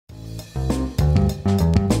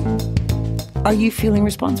Are you feeling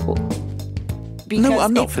responsible? Because no,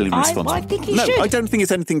 I'm not feeling responsible. I think you should. No, I don't think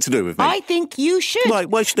it's anything to do with me. I think you should.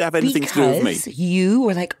 Why should it have anything to do with me? Because you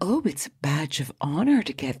were like, oh, it's a badge of honor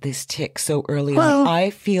to get this tick so early on.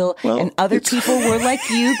 I feel, and other people were like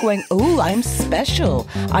you going, oh, I'm special.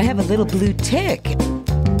 I have a little blue tick.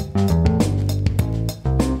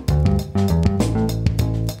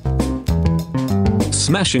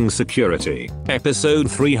 Smashing Security,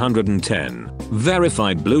 episode 310,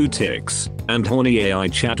 Verified Blue Ticks, and Horny AI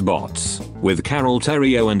Chatbots, with Carole,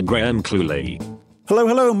 Theriault, and Cluley.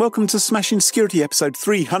 Hello, and welcome to Smashing Security, episode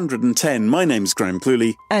 310. My name's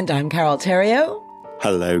Cluley. And I'm Carole Theriault.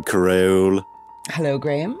 Hello, Carole. Hello,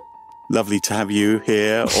 Graham. Lovely to have you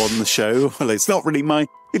here on the show. Well, it's not really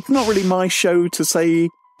my show to say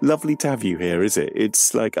lovely to have you here, is it?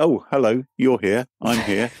 It's like, oh, hello, you're here, I'm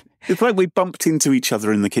here. It's like we bumped into each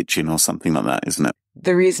other in the kitchen or something like that, isn't it?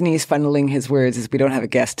 The reason he's funneling his words is we don't have a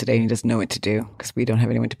guest today and he doesn't know what to do because we don't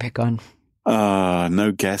have anyone to pick on.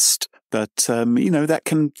 No guest. But, that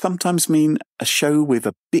can sometimes mean a show with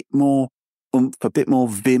a bit more oomph, a bit more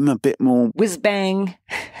vim, a bit more... Whiz-bang.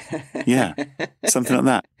 Yeah, something like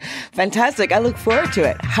that. Fantastic. I look forward to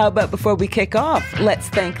it. How about before we kick off, let's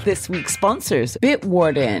thank this week's sponsors,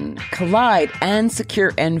 Bitwarden, Collide, and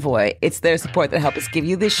Secure Envoy. It's their support that help us give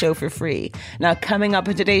you this show for free. Now, coming up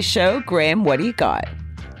in today's show, Graham, what do you got?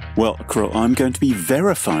 Well, Carole, I'm going to be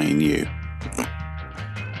verifying you.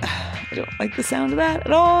 I don't like the sound of that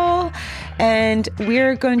at all. And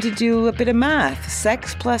we're going to do a bit of math.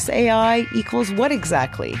 Sex plus AI equals what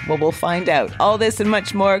exactly? Well, we'll find out. All this and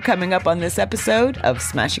much more coming up on this episode of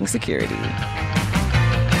Smashing Security.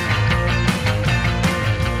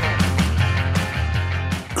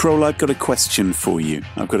 Carole, I've got a question for you.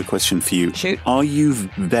 Shoot. Are you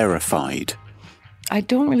verified? I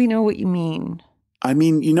don't really know what you mean. I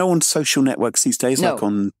mean, on social networks these days, No. like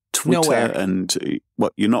on Twitter Nowhere. and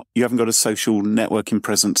you haven't got a social networking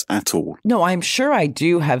presence at all. No, I'm sure I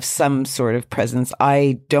do have some sort of presence.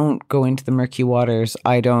 I don't go into the murky waters.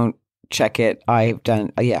 I don't check it. I've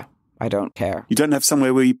done, I don't care. You don't have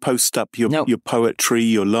somewhere where you post up your poetry,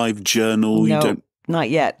 your live journal. No, You don't. Not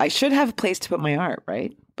yet. I should have a place to put my art,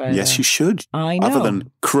 right? But Yes, you should. I know. Other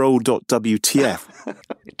than Carole.wtf. I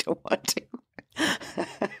don't want to.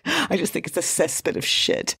 I just think it's a cesspit of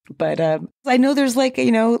shit. But I know there's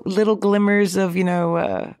little glimmers of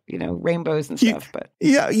rainbows and stuff. But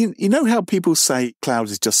yeah, you know how people say cloud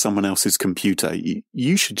is just someone else's computer.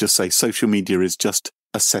 You should just say social media is just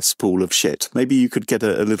a cesspool of shit. Maybe you could get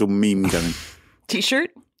a little meme going.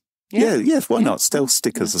 T-shirt. Yeah. Why not? Stealth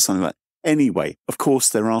stickers or something like that. Anyway, of course,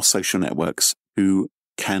 there are social networks who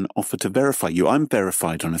can offer to verify you. I'm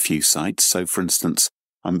verified on a few sites. So, for instance,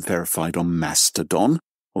 I'm verified on Mastodon,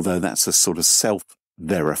 although that's a sort of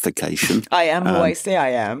self-verification. I am who I say I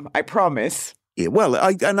am. I promise. Yeah, well,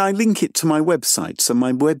 I link it to my website. So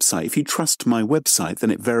my website, if you trust my website,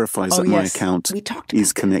 then it verifies that my account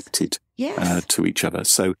is connected to each other.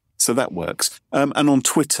 So that works. And on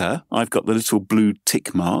Twitter, I've got the little blue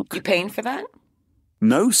tick mark. You paying for that?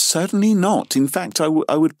 No, certainly not. In fact, I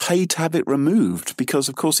would pay to have it removed because,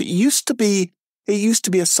 of course, it used to be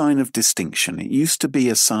a sign of distinction. It used to be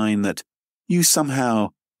a sign that you somehow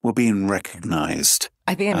were being recognized.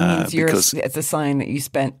 I think it means it's a sign that you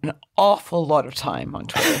spent an awful lot of time on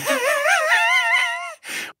Twitter.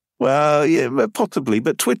 Well, yeah, possibly.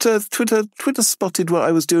 But Twitter spotted what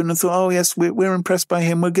I was doing and thought, oh, yes, we're impressed by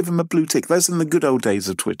him. We'll give him a blue tick. Those are in the good old days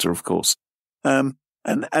of Twitter, of course. And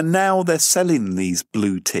now they're selling these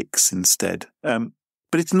blue ticks instead. But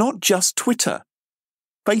it's not just Twitter.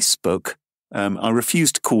 Facebook, I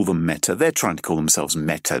refuse to call them Meta. They're trying to call themselves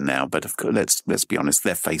Meta now, but of course, let's be honest,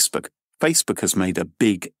 they're Facebook. Facebook has made a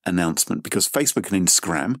big announcement because Facebook and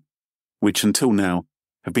Instagram, which until now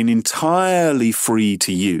have been entirely free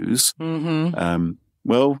to use. Mm-hmm.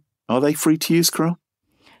 Are they free to use, Carole?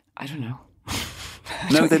 I don't know.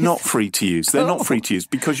 No, they're not free to use. They're not free to use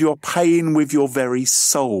because you are paying with your very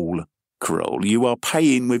soul, Carole. You are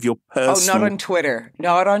paying with your personal... Oh, not on Twitter.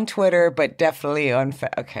 Not on Twitter, but definitely on...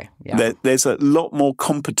 Okay, yeah. There's a lot more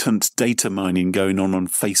competent data mining going on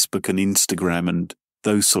Facebook and Instagram and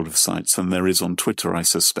those sort of sites than there is on Twitter, I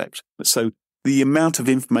suspect. So the amount of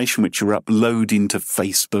information which you're uploading to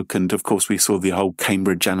Facebook, and of course we saw the whole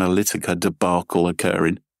Cambridge Analytica debacle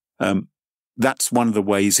occurring, that's one of the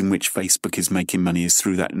ways in which Facebook is making money is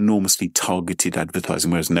through that enormously targeted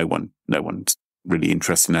advertising, whereas no one's really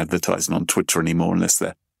interested in advertising on Twitter anymore unless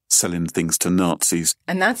they're selling things to Nazis.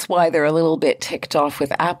 And that's why they're a little bit ticked off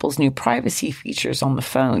with Apple's new privacy features on the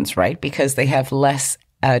phones, right? Because they have less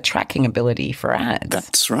tracking ability for ads.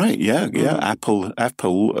 That's right. Yeah.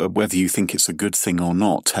 Apple, whether you think it's a good thing or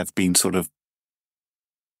not, have been sort of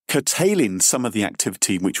curtailing some of the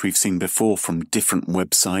activity which we've seen before from different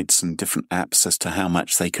websites and different apps as to how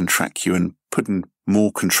much they can track you and putting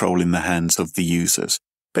more control in the hands of the users.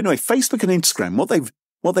 But anyway, Facebook and Instagram,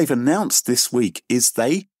 what they've announced this week is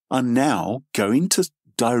they are now going to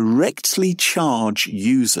directly charge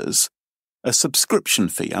users a subscription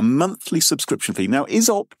fee, a monthly subscription fee. Now, is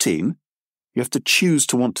opt-in. You have to choose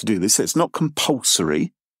to want to do this. It's not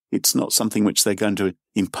compulsory. It's not something which they're going to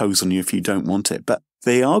impose on you if you don't want it. But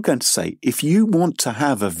they are going to say, if you want to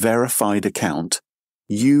have a verified account,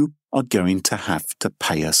 you are going to have to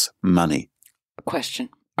pay us money. Question.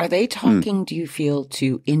 Are they talking, do you feel,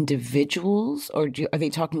 to individuals or are they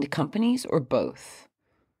talking to companies or both?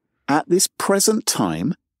 At this present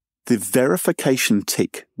time, the verification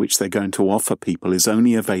tick which they're going to offer people is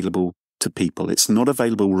only available to people. It's not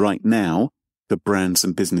available right now to brands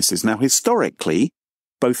and businesses. Now, historically,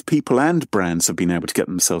 both people and brands have been able to get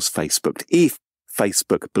themselves Facebooked if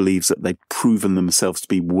Facebook believes that they've proven themselves to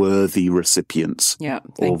be worthy recipients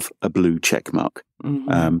of a blue check mark.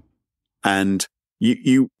 Mm-hmm. And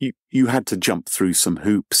you had to jump through some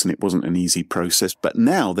hoops and it wasn't an easy process. But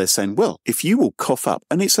now they're saying, well, if you will cough up,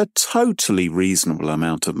 and it's a totally reasonable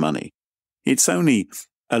amount of money. It's only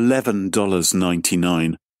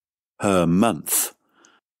 $11.99 per month.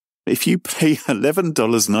 If you pay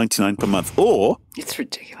 $11.99 per month, or it's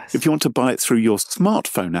ridiculous. If you want to buy it through your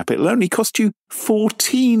smartphone app, it'll only cost you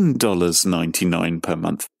 $14.99 per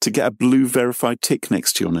month to get a blue verified tick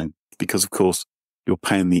next to your name. Because, of course, you're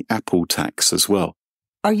paying the Apple tax as well.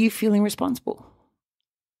 Are you feeling responsible?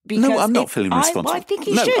 Because no, I'm not feeling responsible. I think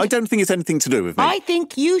you should. No, I don't think it's anything to do with me. I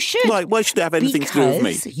think you should. Why should it have anything to do with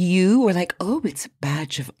me? Because you were like, oh, it's a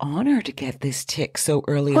badge of honor to get this tick so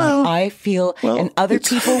early on. I feel, and other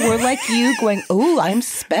people were like you going, oh, I'm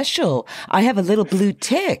special. I have a little blue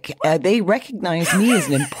tick. They recognize me as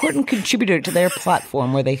an important contributor to their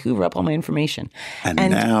platform where they hoover up all my information. And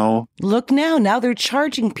now... Look now they're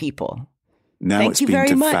charging people. Now Thank you been very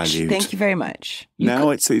devalued. much. Thank you very much.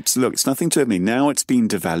 It's nothing to me. Now it's been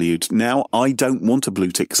devalued. Now I don't want a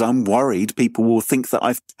blue tick because I'm worried people will think that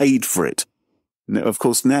I've paid for it. Now, of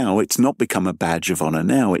course, now it's not become a badge of honor.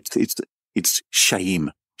 Now it's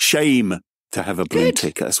shame to have a blue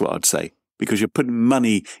tick. That's what I'd say, because you're putting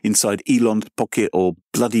money inside Elon's pocket or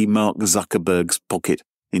bloody Mark Zuckerberg's pocket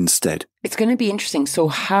instead. It's going to be interesting. So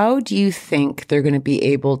how do you think they're going to be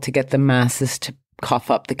able to get the masses to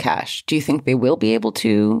cough up the cash? Do you think they will be able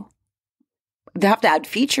to? They have to add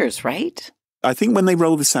features, right? I think when they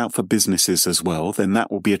roll this out for businesses as well, then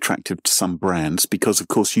that will be attractive to some brands because, of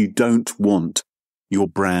course, you don't want your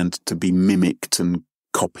brand to be mimicked and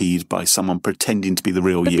copied by someone pretending to be the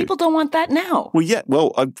real you. But people don't want that now. Well, yeah.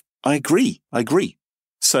 Well, I agree.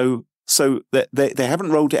 So they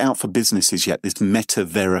haven't rolled it out for businesses yet, this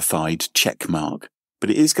meta-verified check mark,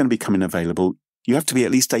 but it is going to be coming available. You have to be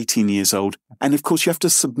at least 18 years old. And of course, you have to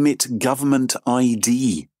submit government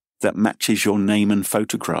ID that matches your name and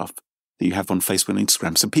photograph that you have on Facebook and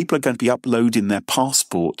Instagram. So people are going to be uploading their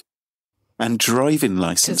passport and driving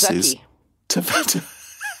licenses to Zucky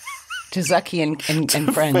and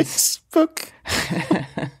friends. Facebook.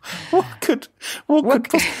 What could I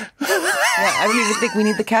don't even think we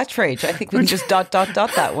need the catchphrase. I think we can just ...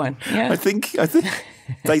 that one. Yeah. I think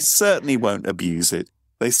they certainly won't abuse it.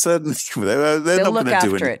 They'll not going to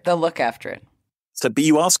do it. They'll look after it. So, but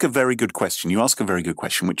you ask a very good question.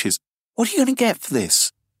 Which is, what are you going to get for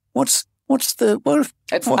this? What's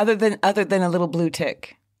other than a little blue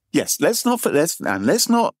tick? Yes, let's not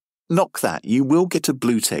knock that. You will get a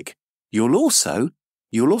blue tick. You'll also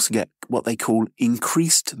get what they call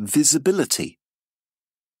increased visibility.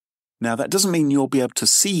 Now, that doesn't mean you'll be able to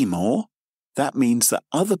see more. That means that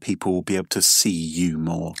other people will be able to see you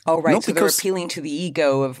more. Oh, right. So they're appealing to the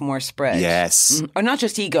ego of more spread. Yes. Or not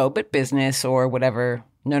just ego, but business or whatever,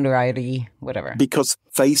 notoriety, whatever. Because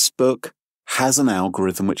Facebook has an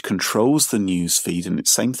algorithm which controls the news feed, and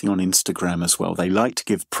it's the same thing on Instagram as well. They like to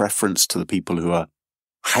give preference to the people who are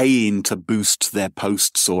paying to boost their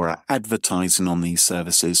posts or are advertising on these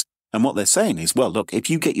services. And what they're saying is, well, look, if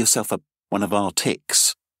you get yourself one of our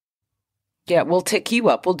ticks, yeah, we'll tick you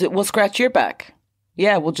up. We'll scratch your back.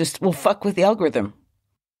 Yeah, we'll fuck with the algorithm.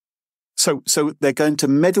 So they're going to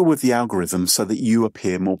meddle with the algorithm so that you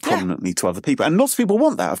appear more prominently to other people. And lots of people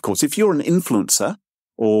want that, of course. If you're an influencer,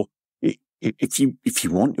 or if you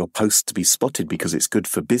want your post to be spotted because it's good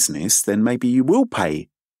for business, then maybe you will pay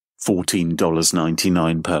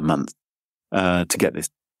 $14.99 per month to get this.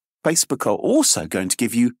 Facebook are also going to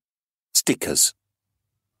give you stickers.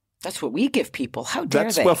 That's what we give people. How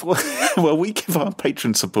dare they? Well, we give our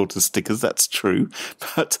patron supporters stickers, that's true.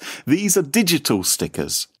 But these are digital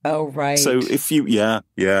stickers. Oh, right. So if you, yeah,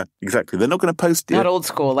 exactly. They're not going to post it. Not old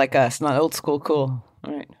school like us. Not old school cool.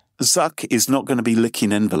 All right. Zuck is not going to be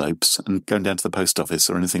licking envelopes and going down to the post office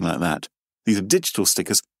or anything like that. These are digital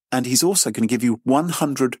stickers. And he's also going to give you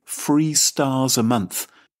 100 free stars a month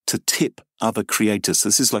to tip other creators. So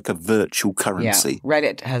this is like a virtual currency. Yeah,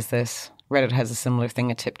 Reddit has this. Reddit has a similar thing,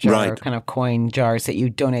 a tip jar, right. kind of coin jars that you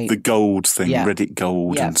donate. The gold thing, yeah. Reddit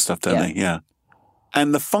gold and stuff, don't they? Yeah.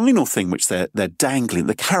 And the final thing which they're dangling,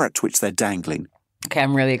 the carrot which they're dangling. Okay,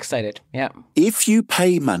 I'm really excited. Yeah. If you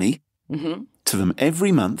pay money to them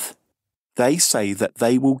every month, they say that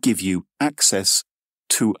they will give you access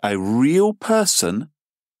to a real person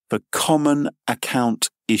for common account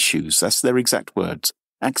issues. That's their exact words.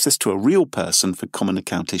 Access to a real person for common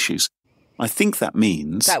account issues. I think that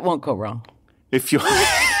means... That won't go wrong. If you're...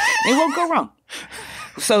 It won't go wrong.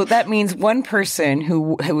 So that means one person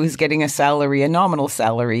who is getting a salary, a nominal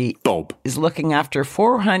salary... Bob. ...is looking after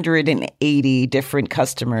 480 different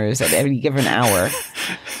customers at every given hour.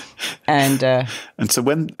 And so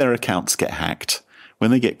when their accounts get hacked, when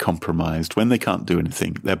they get compromised, when they can't do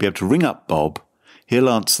anything, they'll be able to ring up Bob. He'll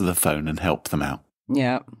answer the phone and help them out.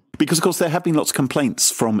 Yeah. Because, of course, there have been lots of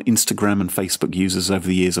complaints from Instagram and Facebook users over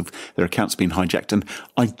the years of their accounts being hijacked. And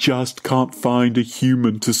I just can't find a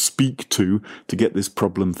human to speak to get this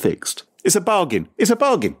problem fixed. It's a bargain. It's a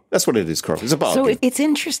bargain. That's what it is, Carole. It's a bargain. So it's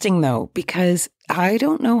interesting, though, because I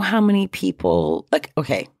don't know how many people, like,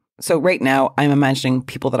 okay. So right now, I'm imagining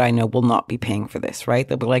people that I know will not be paying for this, right?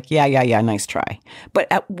 They'll be like, yeah, nice try. But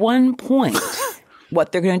at one point...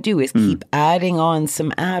 What they're going to do is keep adding on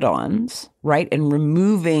some add-ons, right? And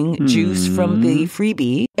removing juice from the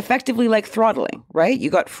freebie, effectively like throttling, right? You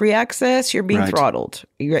got free access, you're being throttled.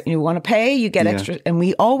 You want to pay, you get extra. And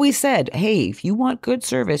we always said, hey, if you want good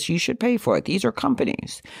service, you should pay for it. These are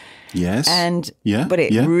companies. Yes. But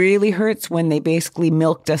it really hurts when they basically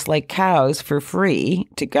milked us like cows for free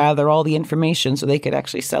to gather all the information so they could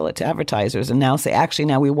actually sell it to advertisers and now say, actually,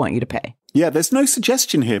 now we want you to pay. Yeah, there's no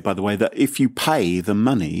suggestion here, by the way, that if you pay the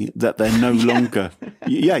money, that they're no longer,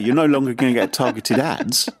 you're no longer going to get targeted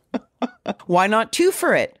ads. Why not two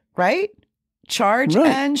for it, right? Charge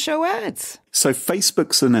and show ads. So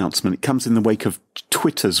Facebook's announcement, it comes in the wake of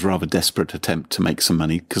Twitter's rather desperate attempt to make some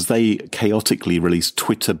money because they chaotically released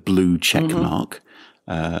Twitter Blue checkmark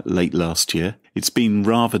late last year. It's been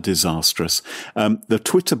rather disastrous. The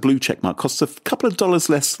Twitter Blue checkmark costs a couple of dollars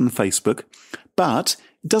less than Facebook, but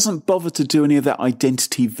it doesn't bother to do any of that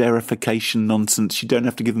identity verification nonsense. You don't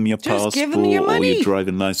have to give them your passport or your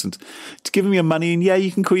driving license. To give them your money, and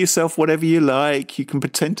you can call yourself whatever you like. You can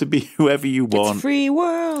pretend to be whoever you want. It's free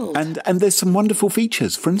world. And there's some wonderful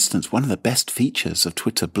features. For instance, one of the best features of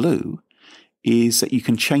Twitter Blue is that you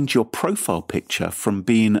can change your profile picture from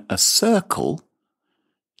being a circle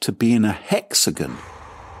to being a hexagon.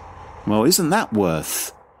 Well, isn't that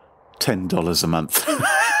worth $10 a month?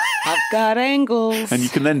 I've got angles. And you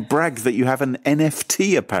can then brag that you have an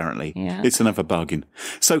NFT, apparently. Yeah. It's another bargain.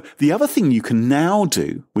 So the other thing you can now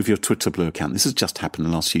do with your Twitter Blue account, this has just happened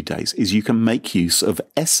in the last few days, is you can make use of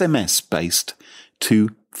SMS-based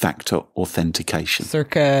two-factor authentication.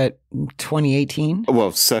 Circa 2018?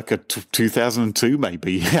 Well, circa 2002,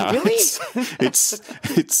 maybe. Yeah, really?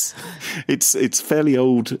 It's fairly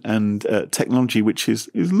old and technology which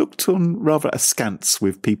is looked on rather askance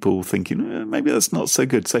with people thinking maybe that's not so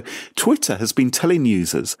good. So Twitter has been telling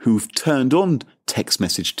users who've turned on text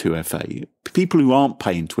message 2FA, people who aren't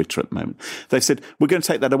paying Twitter at the moment, they've said, we're going to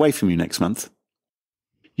take that away from you next month.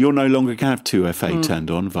 You're no longer going to have 2FA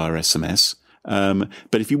turned on via SMS.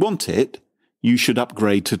 But if you want it, you should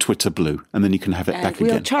upgrade to Twitter Blue and then you can have it back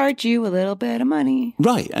again. We'll charge you a little bit of money.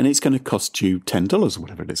 Right. And it's going to cost you $10 or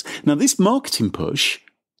whatever it is. Now, this marketing push,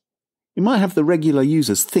 you might have the regular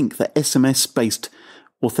users think that SMS-based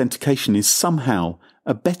authentication is somehow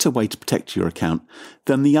a better way to protect your account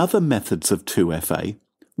than the other methods of 2FA,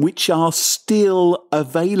 which are still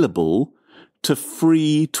available to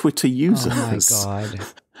free Twitter users. Oh, my God.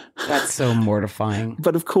 That's so mortifying.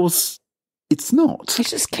 But, of course, it's not.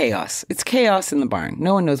 It's just chaos. It's chaos in the barn.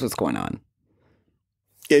 No one knows what's going on.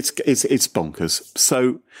 It's bonkers.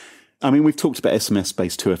 So, I mean, we've talked about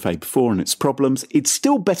SMS-based 2FA before and its problems. It's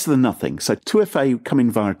still better than nothing. So 2FA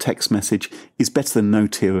coming via text message is better than no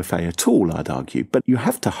 2FA at all, I'd argue. But you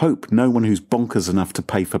have to hope no one who's bonkers enough to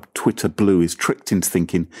pay for Twitter Blue is tricked into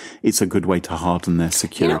thinking it's a good way to harden their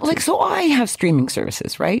security. So I have streaming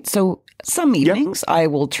services, right? So some evenings I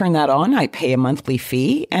will turn that on. I pay a monthly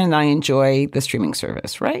fee and I enjoy the streaming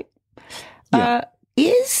service, right? Yeah.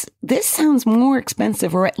 This sounds more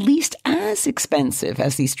expensive, or at least as expensive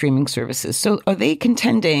as these streaming services. So are they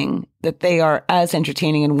contending that they are as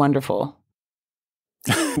entertaining and wonderful?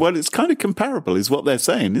 Well, it's kind of comparable is what they're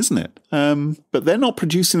saying, isn't it? But they're not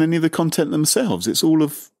producing any of the content themselves. It's all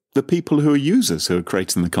of the people who are users who are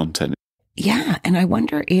creating the content. Yeah, and I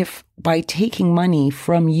wonder if by taking money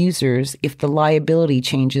from users, if the liability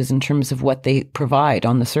changes in terms of what they provide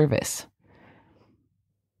on the service.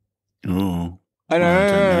 Oh, I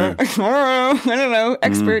don't know.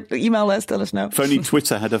 Expert, email us, let us know. If only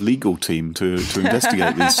Twitter had a legal team to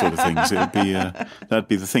investigate these sort of things, that'd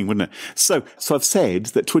be the thing, wouldn't it? So I've said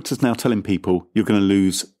that Twitter's now telling people you're going to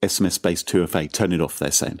lose SMS-based 2FA. Turn it off,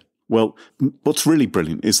 they're saying. Well, what's really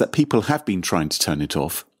brilliant is that people have been trying to turn it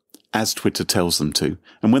off, as Twitter tells them to.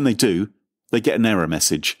 And when they do, they get an error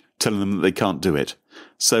message telling them that they can't do it.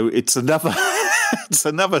 So it's another it's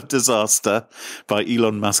another disaster by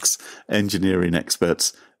Elon Musk's engineering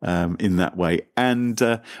experts in that way. And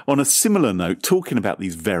on a similar note, talking about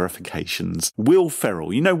these verifications, Will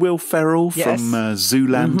Ferrell, you know Will Ferrell yes. from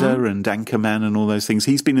Zoolander and Anchorman and all those things?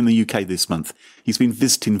 He's been in the UK this month. He's been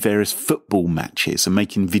visiting various football matches and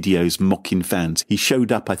making videos mocking fans. He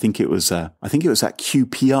showed up, I think it was at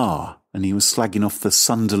QPR, and he was slagging off the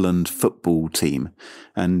Sunderland football team.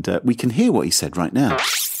 And we can hear what he said right now.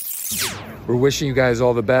 We're wishing you guys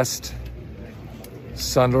all the best.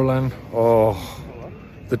 Sunderland,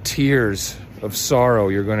 the tears of sorrow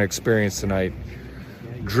you're going to experience tonight,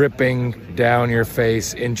 dripping down your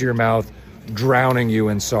face, into your mouth, drowning you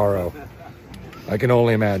in sorrow. I can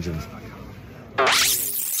only imagine.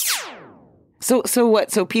 So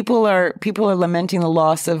what? So people are lamenting the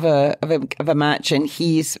loss of a match, and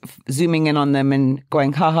he's zooming in on them and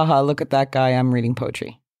going, ha ha ha! Look at that guy! I'm reading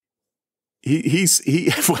poetry. He's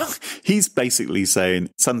basically saying,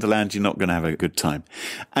 Sunderland, you're not going to have a good time.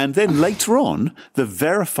 And then later on, the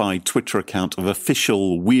verified Twitter account of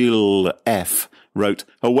official Will F wrote,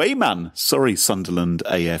 away man, sorry Sunderland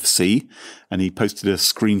AFC. And he posted a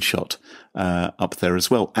screenshot up there as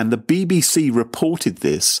well. And the BBC reported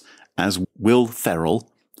this as Will Ferrell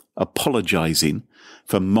apologising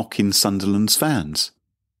for mocking Sunderland's fans.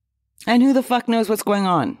 And who the fuck knows what's going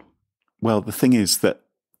on? Well, the thing is that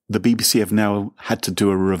the BBC have now had to do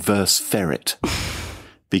a reverse ferret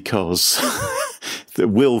because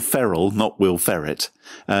Will Ferrell, not Will Ferret,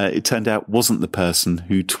 it turned out wasn't the person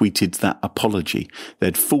who tweeted that apology.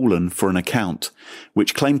 They'd fallen for an account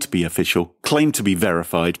which claimed to be official, claimed to be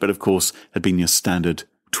verified, but of course had been your standard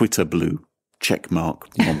Twitter blue checkmark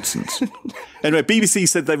nonsense. Anyway, BBC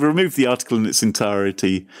said they've removed the article in its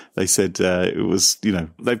entirety. They said it was,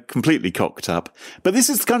 they've completely cocked up. But this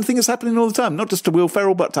is the kind of thing that's happening all the time, not just to Will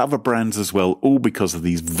Ferrell, but to other brands as well, all because of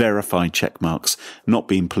these verified checkmarks not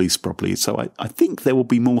being policed properly. So I think there will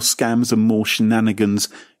be more scams and more shenanigans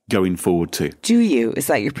going forward too. Do you? Is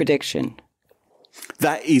that your prediction?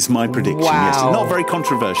 That is my prediction, wow. Yes. Not a very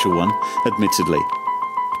controversial one, admittedly.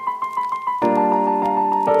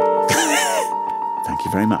 Thank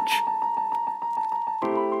you very much.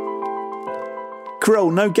 Carole,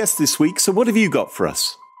 no guest this week, so what have you got for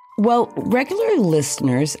us? Well, regular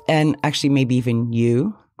listeners, and actually maybe even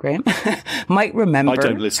you, Graham, might remember. I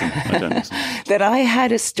don't listen. That I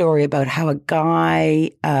had a story about how a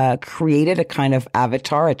guy created a kind of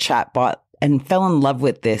avatar, a chatbot, and fell in love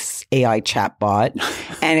with this AI chatbot,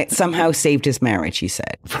 and it somehow saved his marriage, he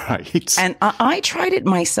said. Right. And I tried it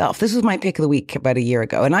myself. This was my pick of the week about a year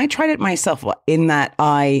ago. And I tried it myself in that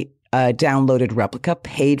I downloaded Replika,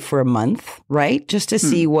 paid for a month, right? Just to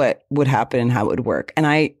see what would happen and how it would work. And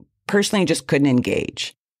I personally just couldn't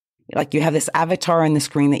engage. Like you have this avatar on the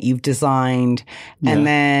screen that you've designed, and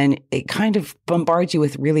then it kind of bombards you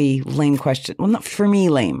with really lame questions. Well, not for me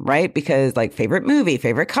lame, right? Because like favorite movie,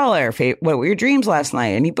 favorite color, what were your dreams last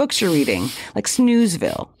night? Any books you're reading? Like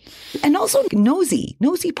Snoozeville. And also nosy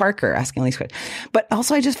Parker asking all these questions. But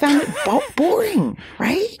also I just found it boring,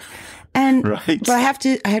 right? And but I have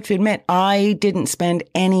to admit, I didn't spend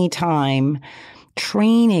any time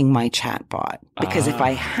training my chatbot, because if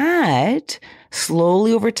I had,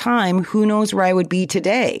 slowly over time, who knows where I would be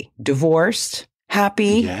today? Divorced,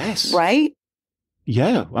 happy, yes, right?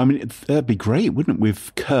 Yeah, I mean, that'd be great, wouldn't it?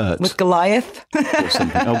 With Kurt. With Goliath. Or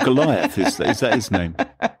something. Oh, Goliath, is that his name?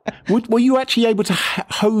 Were you actually able to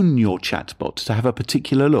hone your chatbot to have a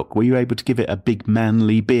particular look? Were you able to give it a big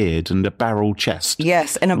manly beard and a barrel chest?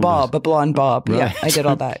 Yes, and a blonde bob. Right. Yeah, I did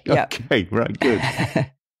all that. Yeah. Okay, right, good.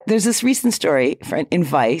 There's this recent story in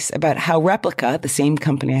Vice about how Replika, the same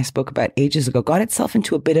company I spoke about ages ago, got itself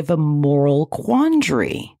into a bit of a moral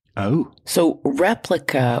quandary. Oh. So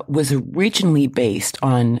Replika was originally based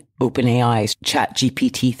on OpenAI's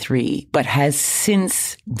ChatGPT-3, but has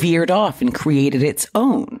since veered off and created its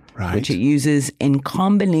own, which it uses in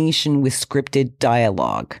combination with scripted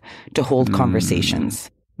dialogue to hold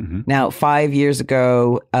conversations. Mm-hmm. Now, 5 years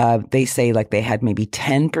ago, they say like they had maybe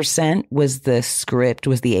 10% was the script,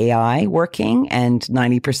 was the AI working, and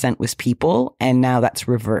 90% was people. And now that's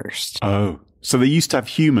reversed. Oh. So they used to have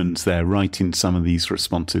humans there writing some of these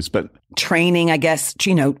responses, but training, I guess,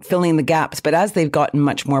 filling the gaps. But as they've gotten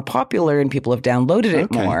much more popular and people have downloaded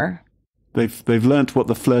it more, they've learnt what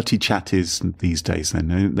the flirty chat is these days.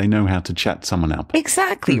 They know how to chat someone up.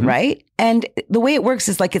 Exactly, right? And the way it works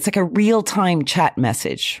is like it's like a real-time chat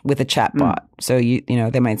message with a chatbot. So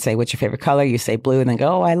they might say, "What's your favorite color?" You say blue, and then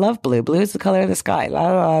go, "Oh, I love blue. Blue is the color of the sky." La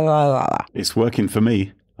la la la la. It's working for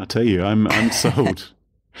me. I tell you, I'm sold.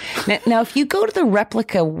 Now, if you go to the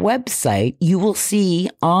Replika website, you will see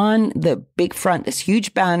on the big front this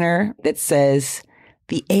huge banner that says,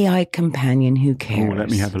 "The AI companion who cares." Oh, let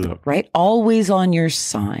me have a look. Right? Always on your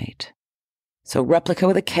side. So Replika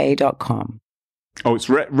with a K.com. Oh, it's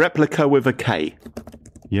Replika with a K.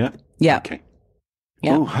 Yeah? Yeah. Okay.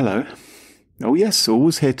 Yeah. Oh, hello. Oh, yes.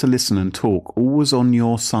 Always here to listen and talk. Always on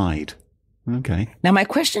your side. Okay. Now, my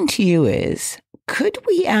question to you is, could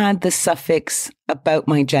we add the suffix "about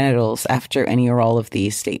my genitals" after any or all of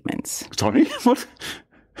these statements? Sorry? What?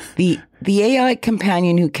 The AI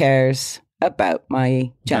companion who cares about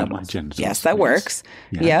my genitals. About my genitals. Yes, that works.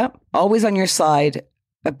 Yeah. Always on your side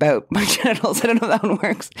about my genitals. I don't know if that one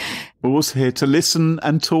works. Always here to listen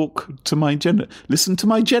and talk to my listen to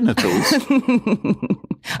my genitals.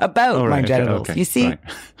 About my genitals. Okay, you see? Right.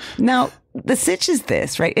 Now, the sitch is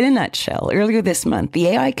this, right? In a nutshell, earlier this month, the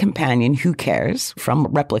AI companion Who Cares from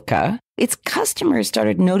Replika, its customers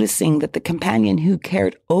started noticing that the companion who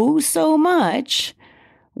cared oh so much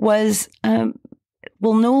was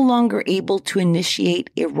no longer able to initiate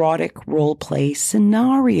erotic role play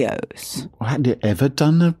scenarios. Had it ever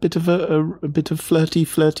done a bit of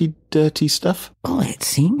flirty, dirty stuff? Oh, it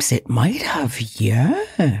seems it might have, yes.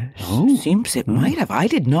 Oh. Seems it might have. I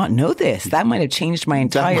did not know this. That might have changed my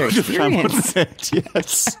entire experience.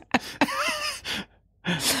 Yes.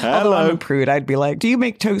 Although I'm a prude, I'd be like, "Do you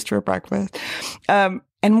make toast for breakfast?"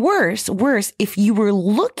 And worse, if you were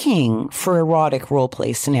looking for erotic role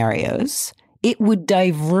play scenarios, it would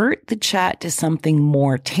divert the chat to something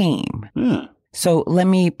more tame. Yeah. So let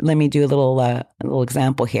me do a little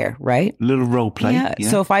example here, right? A little role play. Yeah.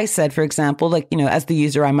 So if I said, for example, as the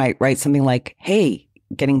user, I might write something like, "Hey,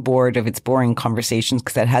 getting bored of its boring conversations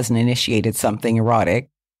because that hasn't initiated something erotic.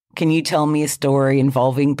 Can you tell me a story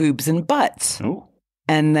involving boobs and butts?" Oh.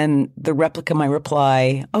 And then the Replika might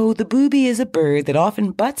reply, "Oh, the booby is a bird that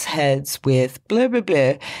often butts heads with blah, blah,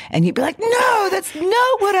 blah." And you'd be like, "No, that's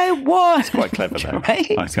not what I want." It's quite clever, though.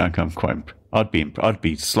 Right? I'd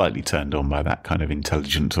be slightly turned on by that kind of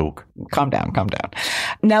intelligent talk. Calm down.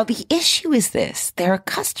 Now, the issue is this. There are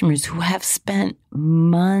customers who have spent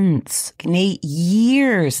months,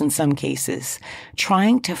 years in some cases,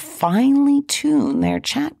 trying to finely tune their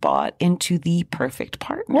chatbot into the perfect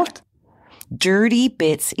partner. What? Dirty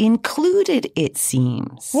bits included, it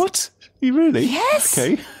seems. What? You really? Yes.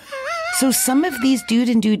 Okay. So some of these dude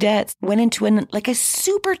and dudettes went into a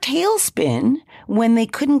super tailspin when they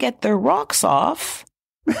couldn't get their rocks off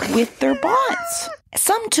with their bots.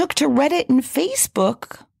 Some took to Reddit and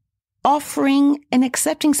Facebook, offering and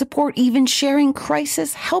accepting support, even sharing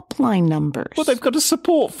crisis helpline numbers. Well, they've got a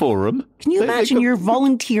support forum. Can you imagine you're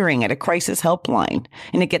volunteering at a crisis helpline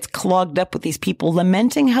and it gets clogged up with these people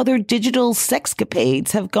lamenting how their digital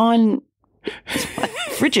sexcapades have gone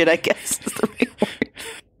frigid, I guess is the right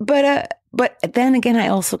word. But then again, I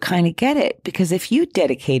also kind of get it, because if you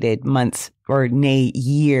dedicated months or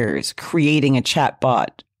years creating a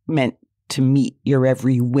chatbot meant to meet your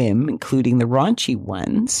every whim, including the raunchy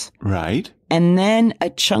ones. Right. And then a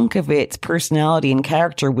chunk of its personality and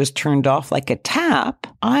character was turned off like a tap,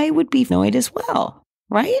 I would be annoyed as well,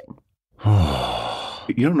 right?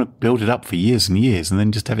 You don't want to build it up for years and years and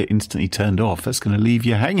then just have it instantly turned off. That's going to leave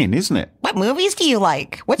you hanging, isn't it? What movies do you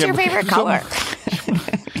like? What's your favorite color?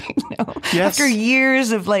 Yes. After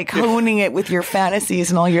years of honing it with your fantasies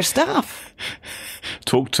and all your stuff.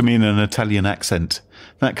 Talk to me in an Italian accent.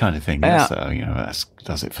 That kind of thing. Yeah. So, that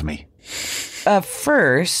does it for me.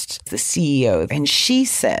 First, the CEO, and she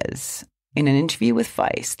says in an interview with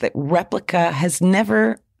Vice that Replika has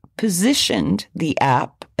never positioned the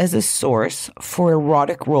app as a source for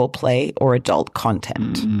erotic role play or adult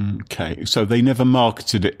content. Okay, so they never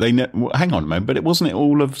marketed it. Hang on a moment, but it wasn't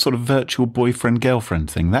all a sort of virtual boyfriend-girlfriend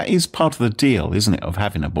thing? That is part of the deal, isn't it, of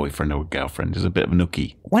having a boyfriend or a girlfriend, is a bit of a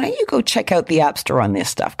nookie. Why don't you go check out the App Store on this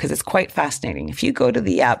stuff, because it's quite fascinating. If you go to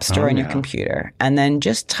the App Store on your computer and then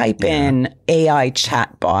just type in AI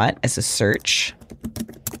chatbot as a search,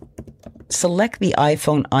 select the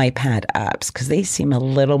iPhone, iPad apps, because they seem a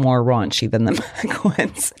little more raunchy than the Mac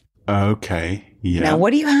ones. Okay, yeah. Now,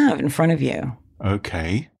 what do you have in front of you?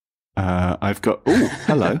 Okay. I've got... Oh,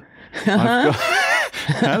 hello.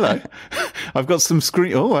 Hello. I've got some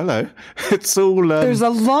screen... Oh, hello. It's all... There's a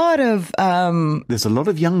lot of... There's a lot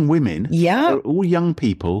of young women. Yeah. They're all young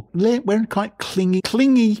people wearing quite clingy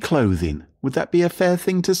clothing. Would that be a fair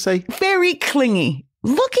thing to say? Very clingy.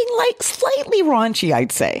 Looking like slightly raunchy,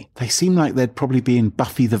 I'd say. They seem like they'd probably be in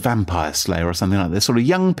Buffy the Vampire Slayer or something like that. They're sort of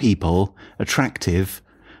young people, attractive,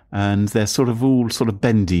 and they're sort of all sort of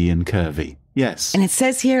bendy and curvy. Yes. And it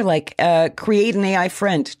says here, like, create an AI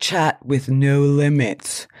friend, chat with no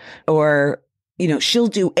limits. Or, she'll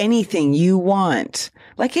do anything you want.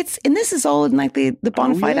 Like and this is all in like the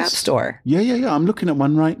Bonafide App Store. Yeah. I'm looking at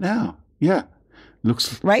one right now. Yeah.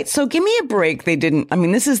 Looks... Right. So give me a break.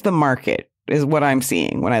 This is the market. Is what I'm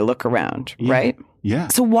seeing when I look around, right? Yeah.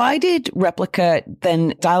 So why did Replika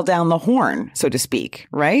then dial down the horn, so to speak,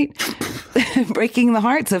 right? Breaking the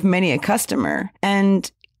hearts of many a customer.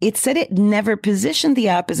 And it said it never positioned the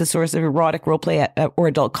app as a source of erotic roleplay or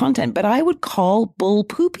adult content, but I would call bull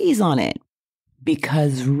poopies on it.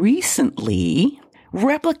 Because recently...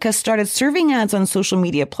 Replika started serving ads on social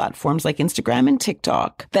media platforms like Instagram and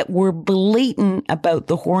TikTok that were blatant about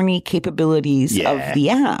the horny capabilities of the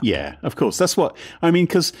app. Yeah, of course. That's what I mean,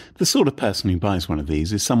 because the sort of person who buys one of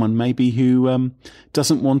these is someone maybe who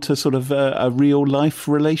doesn't want a sort of a real life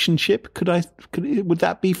relationship. Would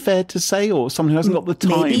that be fair to say? Or someone who hasn't got the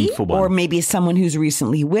time for one? Or maybe someone who's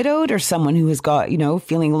recently widowed or someone who has got,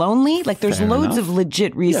 feeling lonely. Like there's loads of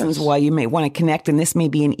legit reasons why you may want to connect. And this may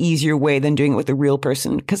be an easier way than doing it with a real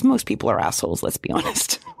person, because most people are assholes, let's be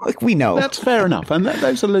honest. Like we know. That's fair enough. And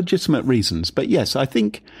those are legitimate reasons. But yes, I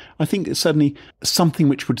think it's certainly something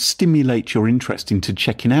which would stimulate your interest into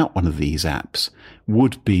checking out one of these apps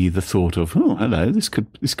would be the thought of, oh, hello, this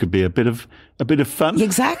could be a bit of fun.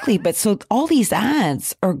 Exactly. But so all these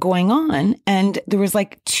ads are going on, and there was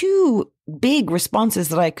like two big responses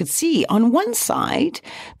that I could see. On one side,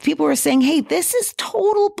 people were saying, hey, this is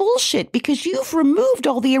total bullshit because you've removed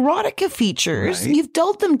all the erotica features. Right. You've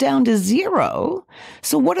dulled them down to zero.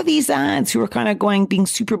 So what are these ads who are kind of being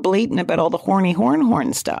super blatant about all the horny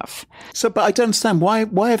horn stuff? So, but I don't understand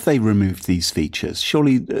why have they removed these features?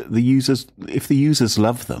 Surely if the users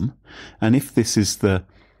love them, and if this is the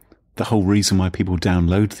whole reason why people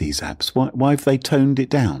download these apps, why have they toned it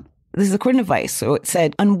down? This is according to Vice. So it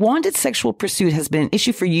said, unwanted sexual pursuit has been an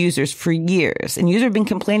issue for users for years, and users have been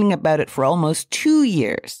complaining about it for almost 2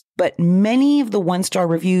 years. But many of the one-star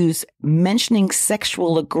reviews mentioning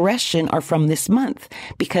sexual aggression are from this month,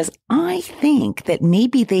 because I think that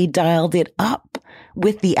maybe they dialed it up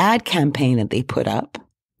with the ad campaign that they put up.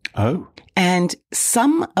 Oh. And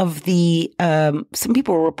some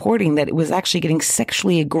people were reporting that it was actually getting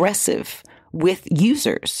sexually aggressive with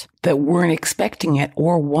users that weren't expecting it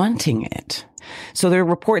or wanting it. So there are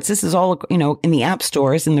reports, this is all, in the app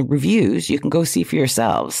stores, in the reviews, you can go see for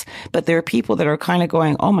yourselves. But there are people that are kind of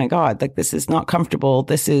going, oh my God, like this is not comfortable.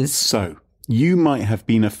 So you might have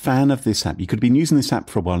been a fan of this app. You could have been using this app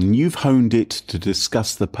for a while, and you've honed it to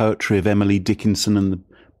discuss the poetry of Emily Dickinson and the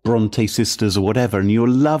Bronte sisters or whatever, and you're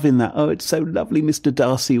loving that. Oh, it's so lovely, Mr.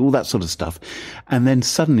 Darcy, all that sort of stuff. And then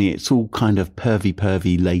suddenly it's all kind of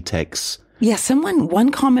pervy latex. Yeah, one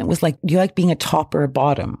comment was like, do you like being a top or a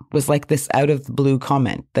bottom? Was like this out of the blue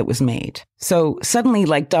comment that was made. So suddenly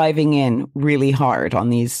like diving in really hard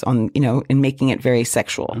on and making it very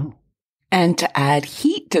sexual. Oh. And to add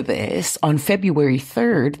heat to this, on February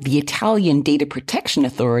 3rd, the Italian Data Protection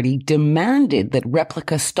Authority demanded that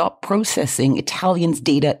Replika stop processing Italians'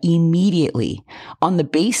 data immediately on the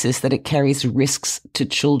basis that it carries risks to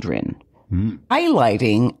children.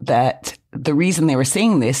 Highlighting that the reason they were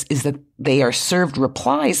saying this is that they are served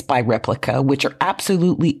replies by Replika, which are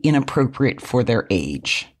absolutely inappropriate for their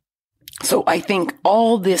age. So I think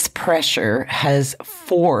all this pressure has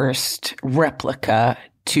forced Replika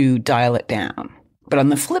to dial it down. But on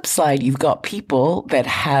the flip side, you've got people that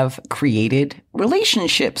have created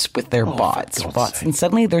relationships with their bots, and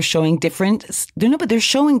suddenly they're showing different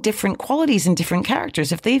qualities and different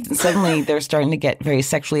characters. If they're starting to get very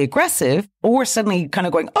sexually aggressive, or suddenly kind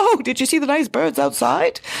of going, oh, did you see the nice birds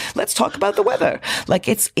outside? Let's talk about the weather. Like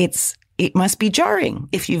it's it must be jarring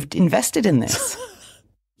if you've invested in this.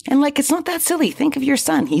 And like, it's not that silly. Think of your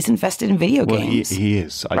son. He's invested in video games. He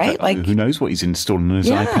is. Right? Who knows what he's installing on his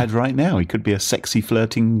iPad right now? He could be a sexy,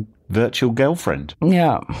 flirting virtual girlfriend.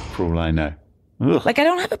 Yeah. For all I know. Ugh. Like, I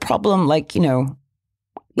don't have a problem, like, you know,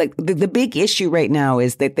 like the big issue right now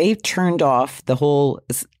is that they've turned off the whole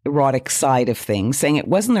erotic side of things, saying it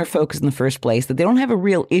wasn't their focus in the first place, that they don't have a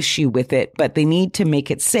real issue with it, but they need to make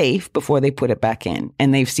it safe before they put it back in.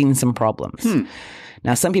 And they've seen some problems.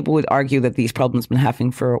 Now, some people would argue that these problems have been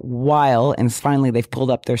happening for a while and finally they've pulled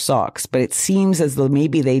up their socks. But it seems as though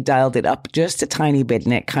maybe they dialed it up just a tiny bit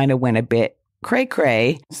and it kind of went a bit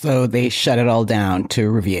cray-cray. So they shut it all down to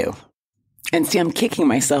review. And see, I'm kicking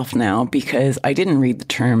myself now because I didn't read the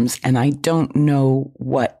terms and I don't know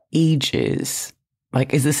what age is.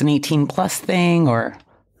 Like, is this an 18 plus thing or?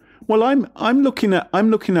 Well, I'm looking at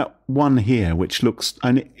one here which looks,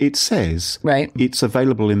 and it says it's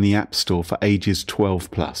available in the App Store for ages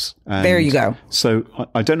 12 plus. And there you go. So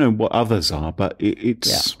I don't know what others are, but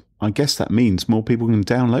it's I guess that means more people can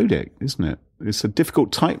download it, isn't it? It's a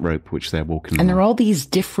difficult tightrope which they're walking And on. there are all these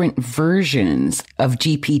different versions of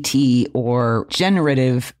GPT or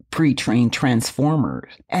generative pre-trained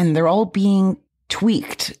transformers, and they're all being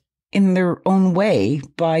tweaked in their own way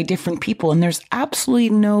by different people. And there's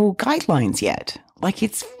absolutely no guidelines yet. Like,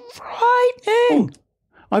 it's frightening.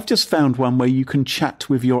 I've just found one where you can chat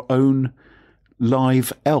with your own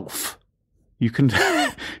live elf. You can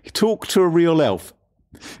talk to a real elf.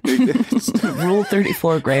 Rule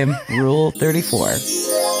 34, Graham. Rule 34.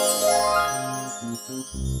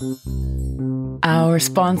 Our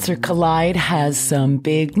sponsor, Collide, has some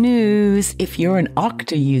big news. If you're an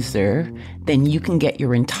Okta user, then you can get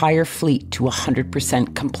your entire fleet to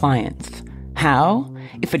 100% compliance. How?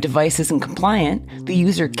 If a device isn't compliant, the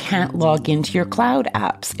user can't log into your cloud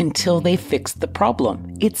apps until they fix the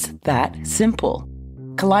problem. It's that simple.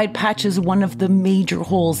 Collide patches one of the major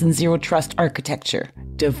holes in zero trust architecture: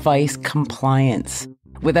 device compliance.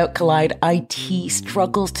 Without Collide, IT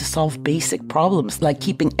struggles to solve basic problems like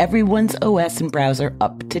keeping everyone's OS and browser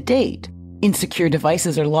up to date. Insecure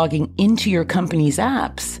devices are logging into your company's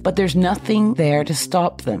apps, but there's nothing there to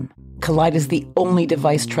stop them. Collide is the only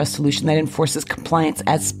device trust solution that enforces compliance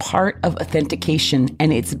as part of authentication,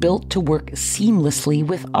 and it's built to work seamlessly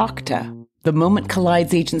with Okta. The moment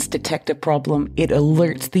Collide's agents detect a problem, it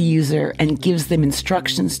alerts the user and gives them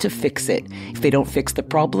instructions to fix it. If they don't fix the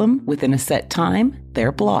problem within a set time,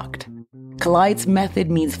 they're blocked. Collide's method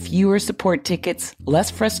means fewer support tickets, less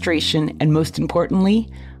frustration, and most importantly,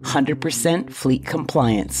 100% fleet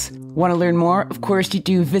compliance. Want to learn more? Of course you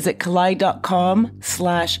do. Visit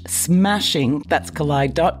collide.com/smashing. That's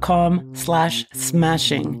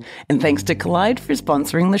collide.com/smashing. And thanks to Collide for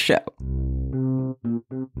sponsoring the show.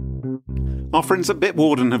 Our friends at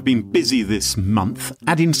Bitwarden have been busy this month,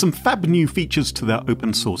 adding some fab new features to their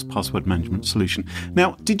open source password management solution.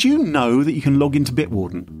 Now, did you know that you can log into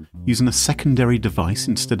Bitwarden using a secondary device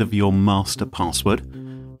instead of your master password?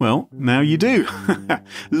 Well, now you do.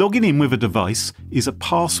 Logging in with a device is a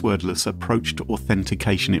passwordless approach to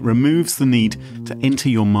authentication. It removes the need to enter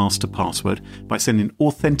your master password by sending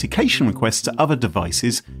authentication requests to other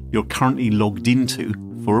devices you're currently logged into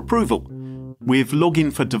for approval. With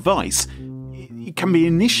Login for Device, it can be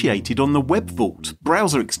initiated on the Web Vault,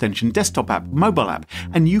 browser extension, desktop app, mobile app,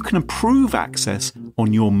 and you can approve access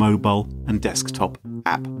on your mobile and desktop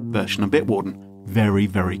app version of Bitwarden. Very,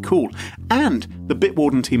 very cool. And the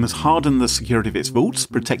Bitwarden team has hardened the security of its vaults,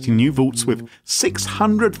 protecting new vaults with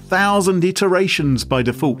 600,000 iterations by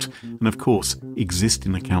default. And of course,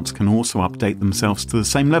 existing accounts can also update themselves to the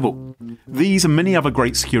same level. These and many other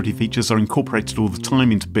great security features are incorporated all the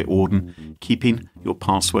time into Bitwarden, keeping your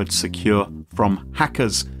passwords secure from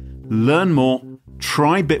hackers. Learn more.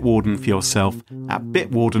 Try Bitwarden for yourself at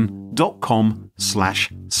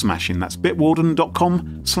bitwarden.com/smashing. That's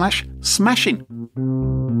bitwarden.com/smashing.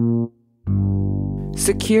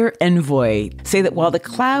 Secure Envoy say that while the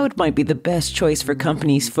cloud might be the best choice for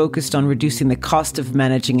companies focused on reducing the cost of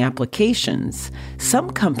managing applications,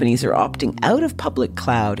 some companies are opting out of public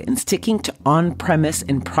cloud and sticking to on-premise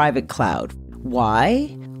and private cloud.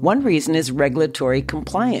 Why? One reason is regulatory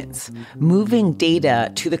compliance. Moving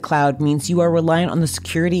data to the cloud means you are reliant on the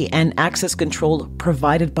security and access control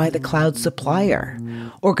provided by the cloud supplier.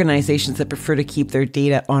 Organizations that prefer to keep their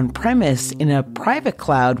data on-premise in a private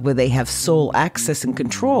cloud where they have sole access and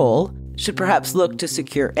control should perhaps look to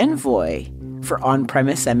Secure Envoy for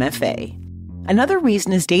on-premise MFA. Another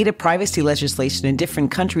reason is data privacy legislation in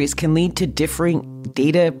different countries can lead to differing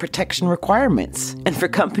data protection requirements. And for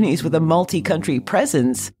companies with a multi-country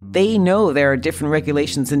presence, they know there are different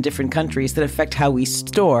regulations in different countries that affect how we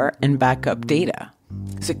store and back up data.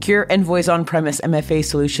 Secure Envoy's on-premise MFA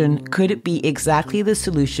solution could be exactly the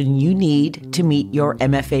solution you need to meet your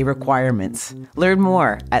MFA requirements. Learn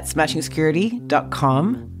more at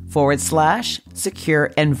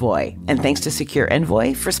smashingsecurity.com/Secure Envoy. And thanks to Secure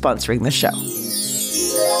Envoy for sponsoring the show.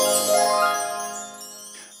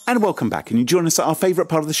 And welcome back. And you join us at our favourite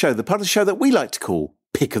part of the show, the part of the show that we like to call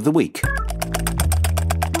Pick of the Week.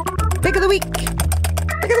 Pick of the Week. Pick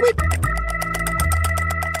of the Week.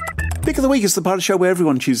 Pick of the Week is the part of the show where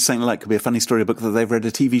everyone chooses something like, could be a funny story, a book that they've read,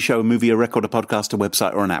 a TV show, a movie, a record, a podcast, a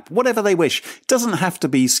website, or an app. Whatever they wish. It doesn't have to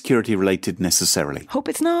be security related necessarily. Hope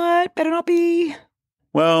it's not. Better not be.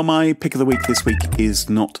 Well, my pick of the week this week is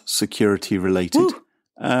not security related.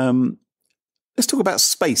 Let's talk about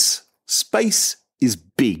space. Space is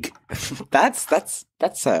big. That's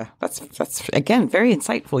again very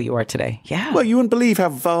insightful you are today. Yeah. Well, you wouldn't believe how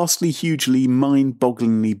vastly, hugely,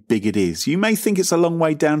 mind-bogglingly big it is. You may think it's a long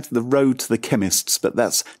way down to the road to the chemists, but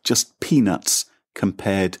that's just peanuts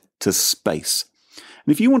compared to space.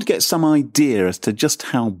 And if you want to get some idea as to just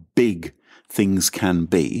how big things can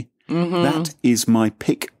be, that is my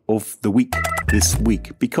pick of the week this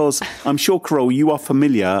week. Because I'm sure, Carole, you are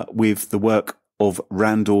familiar with the work of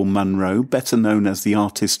Randall Munroe, better known as the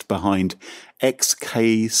artist behind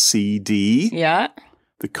XKCD. Yeah.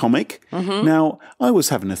 The comic. Now, I was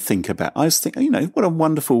having a think about, what a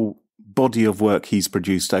wonderful body of work he's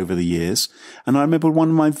produced over the years. And I remember one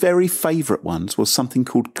of my very favourite ones was something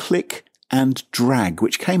called Click and Drag,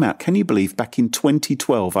 which came out, can you believe, back in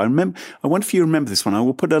 2012. I wonder if you remember this one. I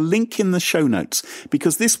will put a link in the show notes,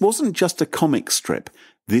 because this wasn't just a comic strip.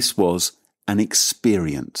 This was an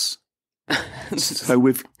experience. So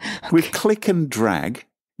with Click and Drag,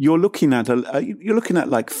 you're looking at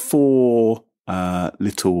like four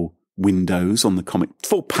little windows on the comic,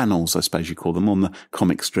 4 panels, I suppose you call them, on the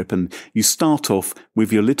comic strip, and you start off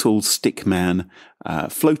with your little stick man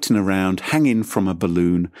floating around, hanging from a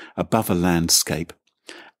balloon above a landscape,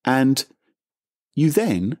 and you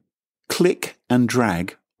then click and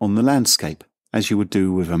drag on the landscape as you would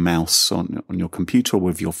do with a mouse on your computer, or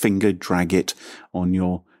with your finger, drag it on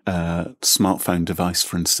your smartphone device,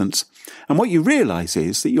 for instance. And what you realise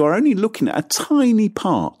is that you are only looking at a tiny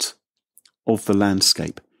part of the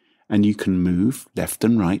landscape, and you can move left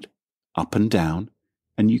and right, up and down,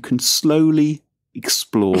 and you can slowly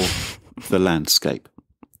explore the landscape.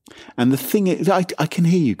 And the thing is, I can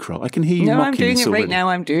hear you, Carole. I can hear you mocking. No, I'm doing this it already. right now.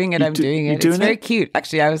 I'm doing it. It's very cute.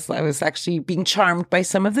 Actually, I was actually being charmed by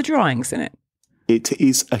some of the drawings in it. It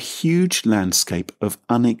is a huge landscape of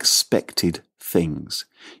unexpected things.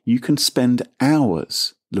 You can spend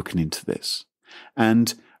hours looking into this.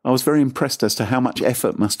 And I was very impressed as to how much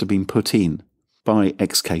effort must have been put in by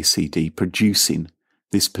XKCD producing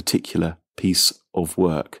this particular piece of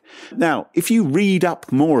work. Now, if you read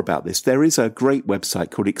up more about this, there is a great website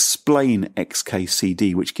called Explain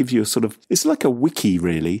XKCD, which gives you it's like a wiki,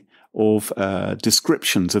 really, of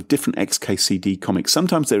descriptions of different XKCD comics.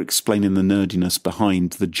 Sometimes they're explaining the nerdiness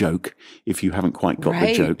behind the joke, if you haven't quite got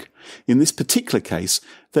the joke. In this particular case,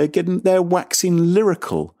 they're waxing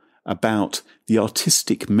lyrical about the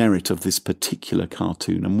artistic merit of this particular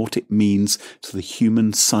cartoon and what it means to the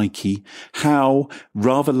human psyche. How,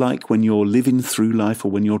 rather like when you're living through life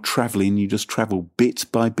or when you're travelling, you just travel bit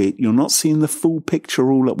by bit. You're not seeing the full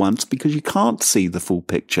picture all at once, because you can't see the full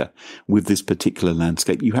picture with this particular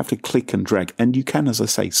landscape. You have to click and drag, and you can, as I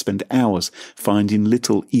say, spend hours finding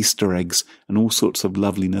little Easter eggs and all sorts of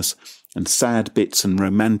loveliness and sad bits and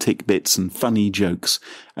romantic bits and funny jokes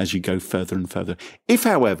as you go further and further. If,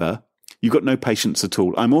 however, you've got no patience at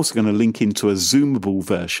all, I'm also going to link into a zoomable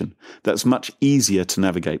version that's much easier to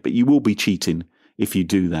navigate, but you will be cheating if you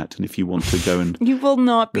do that, and if you want to go and... You will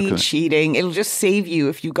not be cheating. It'll just save you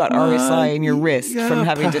if you got RSI in your wrist from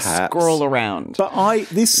having to scroll around. But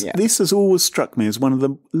this has always struck me as one of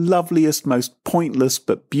the loveliest, most pointless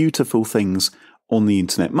but beautiful things on the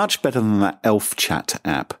internet. Much better than that Elf Chat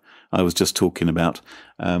app I was just talking about,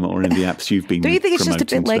 or in the apps you've been promoting. Don't you think it's just a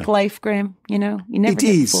bit like life, Graham? You know, you never get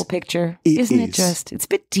the full picture. Isn't it just? It's a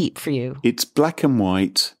bit deep for you. It's black and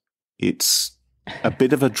white. It's a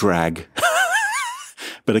bit of a drag.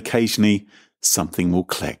 But occasionally something will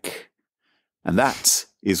click. And that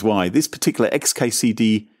is why this particular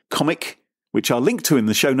XKCD comic, which I'll link to in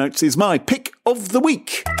the show notes, is my pick of the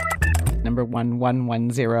week. Number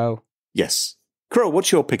 1110. Yes. Carole,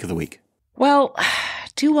 what's your pick of the week? Well,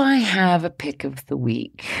 do I have a pick of the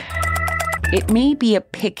week? It may be a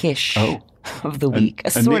pickish of the week.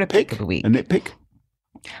 A sort of pick of the week. A nitpick?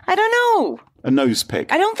 I don't know. A nose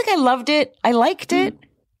pick? I don't think I loved it. I liked it,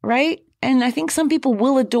 right? And I think some people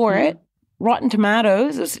will adore it. Rotten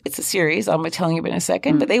Tomatoes, it's a series. I'll be telling you in a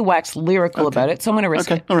second, but they waxed lyrical about it, so I'm going to risk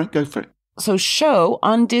it. All right, go for it. So show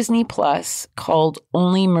on Disney Plus called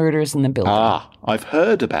Only Murders in the Building. I've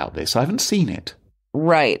heard about this. I haven't seen it.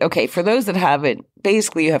 Right. Okay. For those that haven't,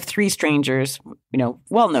 basically you have three strangers,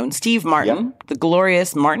 well-known. Steve Martin, the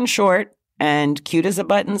glorious Martin Short, and cute as a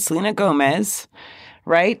button, Selena Gomez,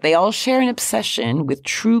 right? They all share an obsession with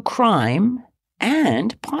true crime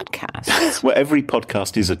and podcasts. Well, every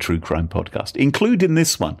podcast is a true crime podcast, including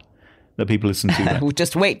this one that people listen to.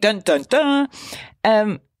 Just wait. Dun, dun, dun.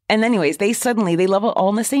 And anyways, they live all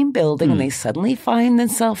in the same building and they suddenly find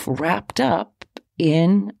themselves wrapped up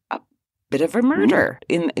in a bit of a murder.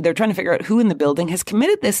 They're trying to figure out who in the building has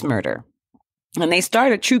committed this murder. And they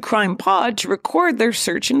start a true crime pod to record their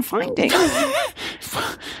search and findings.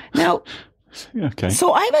 Now,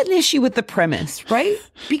 so I have an issue with the premise, right?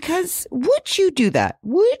 Because would you do that?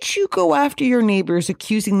 Would you go after your neighbors,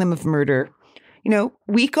 accusing them of murder?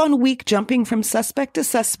 Week on week, jumping from suspect to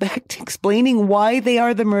suspect, explaining why they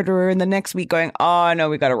are the murderer, and the next week going, oh, no,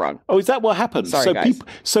 we got it wrong. Oh, is that what happened? Sorry, guys.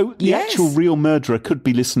 So the actual real murderer could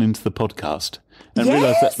be listening to the podcast and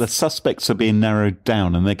realise that the suspects are being narrowed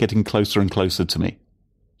down and they're getting closer and closer to me.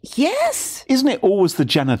 Yes. Isn't it always the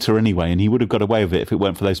janitor anyway, and he would have got away with it if it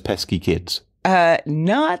weren't for those pesky kids?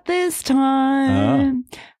 Not this time.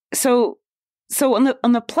 So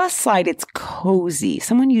on the plus side, it's cozy.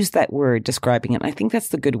 Someone used that word describing it. And I think that's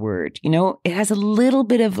the good word. It has a little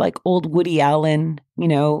bit of like old Woody Allen,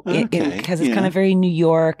 because it's kind of very New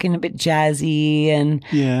York and a bit jazzy and,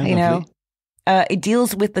 it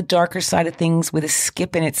deals with the darker side of things with a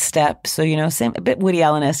skip in its step. So, same, a bit Woody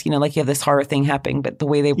Allen-esque, like you have this horror thing happening, but the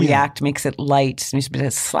way they react makes it light. There's a bit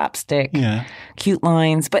of slapstick, cute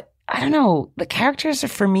lines. But I don't know, the characters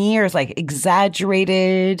for me are like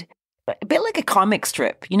exaggerated. A bit like a comic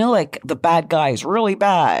strip, like the bad guy is really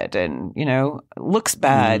bad and, looks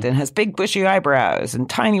bad and has big bushy eyebrows and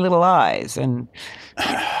tiny little eyes and...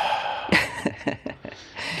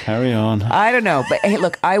 Carry on. I don't know. But hey,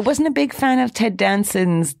 look, I wasn't a big fan of Ted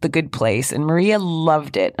Danson's The Good Place and Maria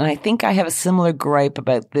loved it. And I think I have a similar gripe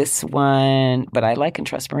about this one, but I like and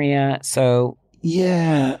trust Maria, so...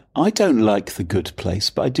 Yeah, I don't like The Good Place,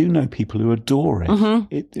 but I do know people who adore it. And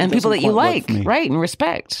people that you like, right, and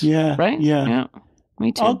respect. Yeah, right? Yeah.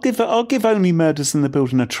 Me too. I'll give Only Murders in the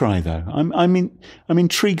Building a try, though. I'm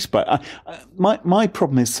intrigued by it. My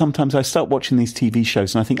problem is sometimes I start watching these TV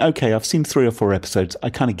shows and I think, okay, I've seen 3 or 4 episodes. I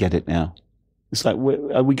kind of get it now. It's like,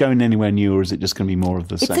 are we going anywhere new, or is it just going to be more of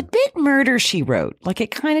the same? It's a bit Murder, She Wrote. Like, it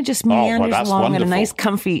kind of just meanders along at a nice,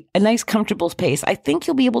 comfortable pace. I think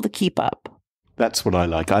you'll be able to keep up. That's what I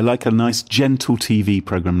like. I like a nice, gentle TV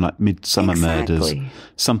program like Midsummer Murders.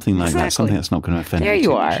 Something like that. Something that's not going to offend you. There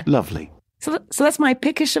you are. Lovely. So that's my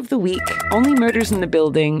pickish of the week. Only Murders in the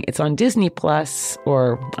Building. It's on Disney Plus,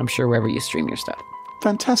 or I'm sure wherever you stream your stuff.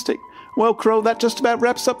 Fantastic. Well, Carole, that just about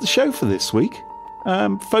wraps up the show for this week.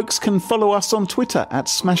 Folks can follow us on Twitter at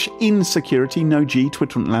SmashInSecurity. No G.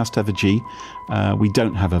 Twitter won't allow us to have a G. We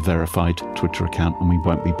don't have a verified Twitter account and we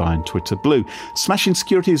won't be buying Twitter Blue. Smashing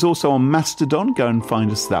Security is also on Mastodon. Go and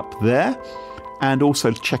find us up there. And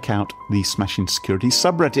also check out the Smashing Security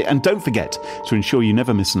subreddit. And don't forget to ensure you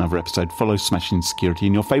never miss another episode. Follow Smashing Security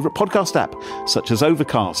in your favourite podcast app, such as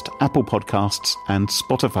Overcast, Apple Podcasts, and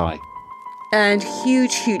Spotify. And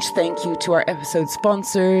huge thank you to our episode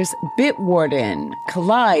sponsors, Bitwarden,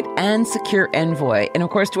 Collide, and Secure Envoy. And of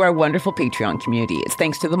course to our wonderful Patreon community. It's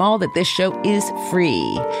thanks to them all that this show is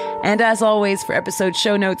free. And as always, for episode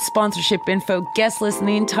show notes, sponsorship info, guest list, and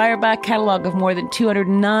the entire back catalog of more than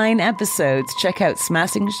 209 episodes, check out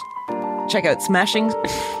Smashing...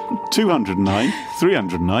 209,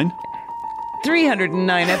 309.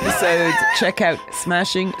 309 episodes. Check out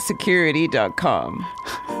SmashingSecurity.com.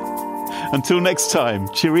 Until next time,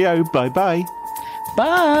 cheerio, bye-bye.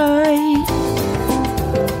 Bye.